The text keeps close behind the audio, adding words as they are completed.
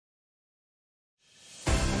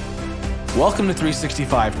Welcome to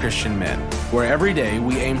 365 Christian Men, where every day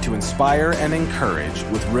we aim to inspire and encourage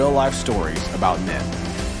with real-life stories about men.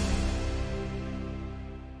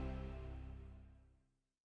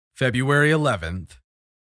 February 11th,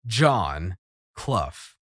 John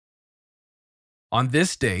Clough. On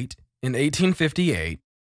this date, in 1858,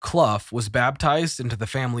 Clough was baptized into the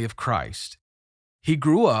family of Christ. He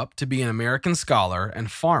grew up to be an American scholar and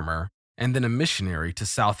farmer and then a missionary to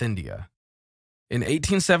South India. In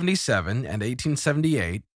 1877 and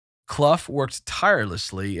 1878, Clough worked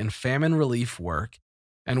tirelessly in famine relief work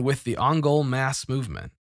and with the Ongole mass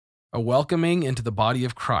movement, a welcoming into the body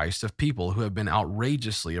of Christ of people who have been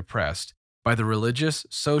outrageously oppressed by the religious,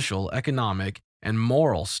 social, economic, and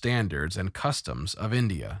moral standards and customs of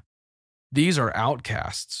India. These are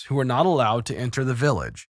outcasts who are not allowed to enter the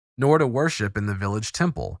village, nor to worship in the village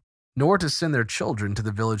temple, nor to send their children to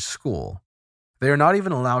the village school. They are not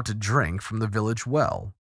even allowed to drink from the village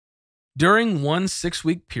well. During one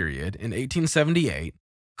 6-week period in 1878,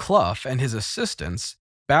 Clough and his assistants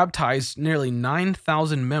baptized nearly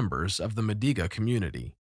 9,000 members of the Madiga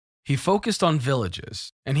community. He focused on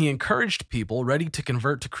villages, and he encouraged people ready to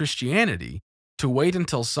convert to Christianity to wait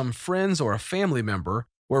until some friends or a family member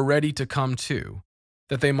were ready to come too,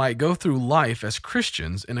 that they might go through life as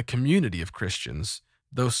Christians in a community of Christians,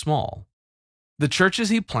 though small. The churches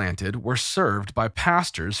he planted were served by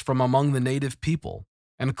pastors from among the native people,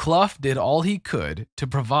 and Clough did all he could to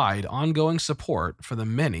provide ongoing support for the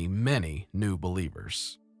many, many new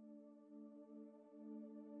believers.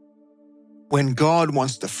 When God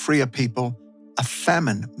wants to free a people, a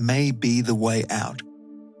famine may be the way out.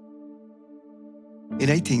 In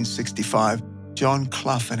 1865, John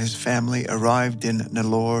Clough and his family arrived in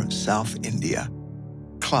Nellore, South India.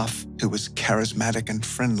 Clough, who was charismatic and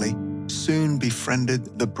friendly, soon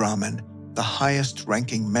befriended the Brahmin, the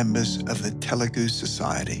highest-ranking members of the Telugu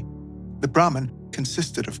society. The Brahmin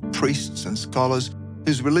consisted of priests and scholars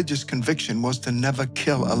whose religious conviction was to never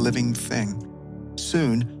kill a living thing.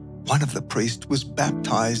 Soon, one of the priests was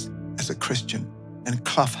baptized as a Christian, and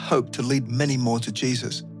Clough hoped to lead many more to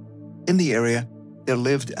Jesus. In the area, there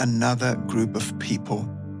lived another group of people,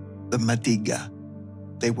 the Madiga.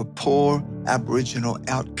 They were poor Aboriginal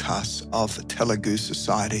outcasts of the Telugu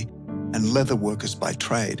society and leather workers by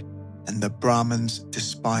trade, and the Brahmins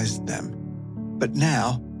despised them. But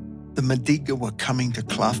now, the Madiga were coming to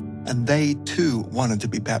Clough, and they too wanted to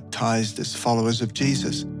be baptized as followers of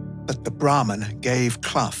Jesus. But the Brahmin gave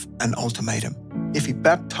Clough an ultimatum. If he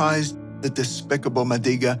baptized the despicable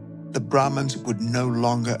Madiga, the Brahmins would no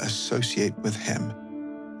longer associate with him.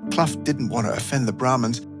 Clough didn't want to offend the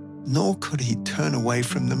Brahmins, nor could he turn away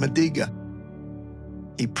from the Madiga.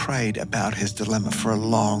 He prayed about his dilemma for a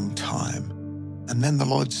long time, and then the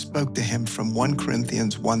Lord spoke to him from 1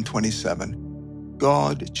 Corinthians 1:27.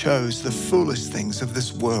 God chose the foolish things of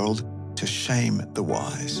this world to shame the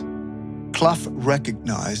wise. Clough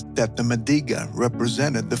recognized that the Madiga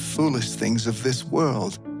represented the foolish things of this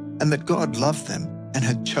world, and that God loved them and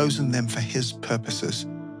had chosen them for his purposes,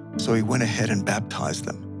 so he went ahead and baptized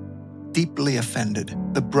them. Deeply offended,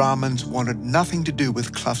 the Brahmins wanted nothing to do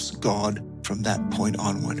with Clough's God from that point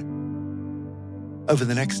onward. Over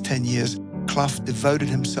the next 10 years, Clough devoted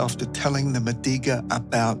himself to telling the Madiga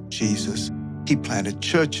about Jesus. He planted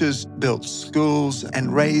churches, built schools,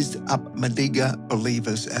 and raised up Madiga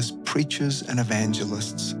believers as preachers and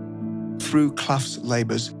evangelists. Through Clough's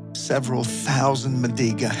labors, several thousand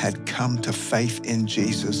Madiga had come to faith in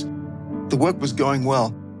Jesus. The work was going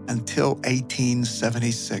well until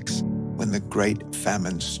 1876, when the Great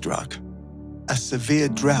Famine struck. A severe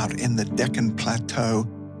drought in the Deccan Plateau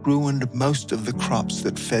ruined most of the crops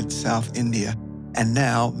that fed South India, and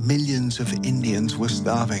now millions of Indians were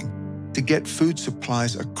starving. To get food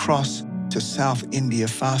supplies across to South India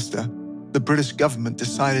faster, the British government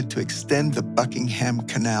decided to extend the Buckingham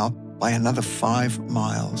Canal by another 5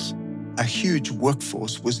 miles. A huge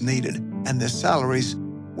workforce was needed, and their salaries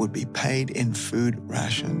would be paid in food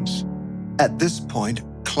rations. At this point,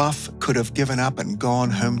 Clough could have given up and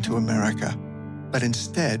gone home to America, but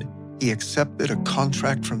instead, he accepted a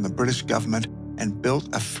contract from the British government and built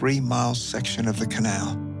a 3-mile section of the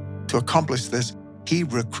canal. To accomplish this, he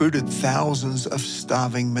recruited thousands of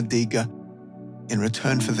starving Madiga. In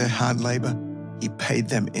return for their hard labor, he paid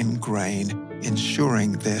them in grain,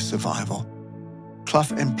 ensuring their survival.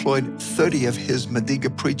 Clough employed 30 of his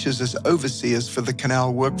Madiga preachers as overseers for the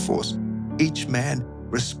canal workforce, each man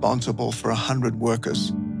responsible for 100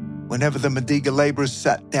 workers. Whenever the Madiga laborers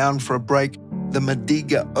sat down for a break, the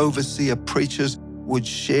Madiga overseer preachers would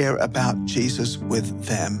share about Jesus with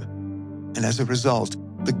them. And as a result,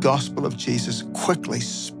 the gospel of Jesus quickly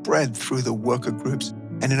spread through the worker groups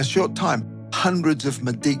and in a short time, hundreds of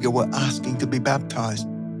Madiga were asking to be baptized.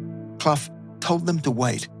 Clough told them to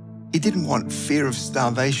wait. He didn't want fear of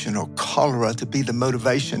starvation or cholera to be the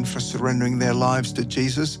motivation for surrendering their lives to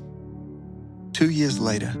Jesus. 2 years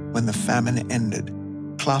later, when the famine ended,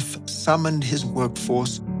 Clough summoned his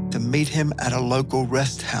workforce to meet him at a local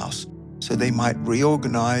rest house so they might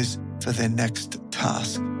reorganize for their next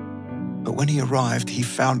task. But when he arrived, he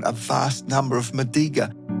found a vast number of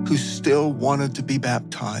Madiga who still wanted to be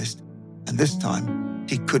baptized, and this time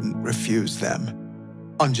he couldn't refuse them.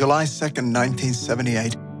 On July 2nd,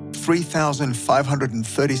 1978,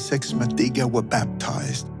 3,536 Madiga were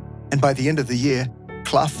baptized, and by the end of the year,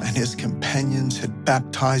 Clough and his companions had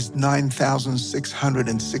baptized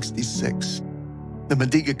 9,666. The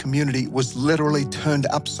Madiga community was literally turned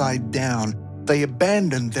upside down. They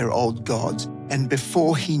abandoned their old gods, and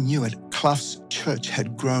before he knew it, Clough's church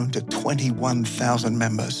had grown to 21,000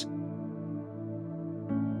 members.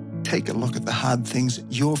 Take a look at the hard things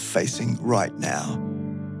you're facing right now.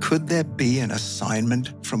 Could there be an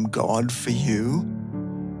assignment from God for you?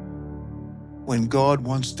 When God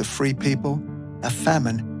wants to free people, a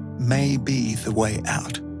famine may be the way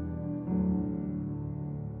out.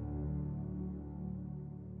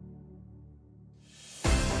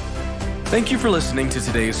 Thank you for listening to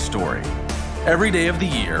today's story. Every day of the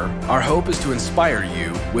year, our hope is to inspire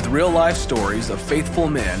you with real-life stories of faithful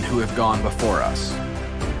men who have gone before us.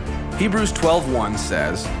 Hebrews 12:1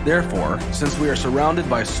 says, "Therefore, since we are surrounded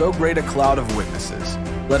by so great a cloud of witnesses,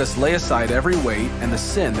 let us lay aside every weight and the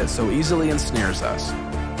sin that so easily ensnares us.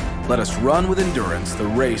 Let us run with endurance the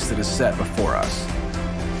race that is set before us."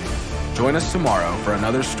 Join us tomorrow for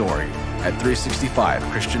another story at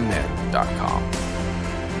 365christianmen.com.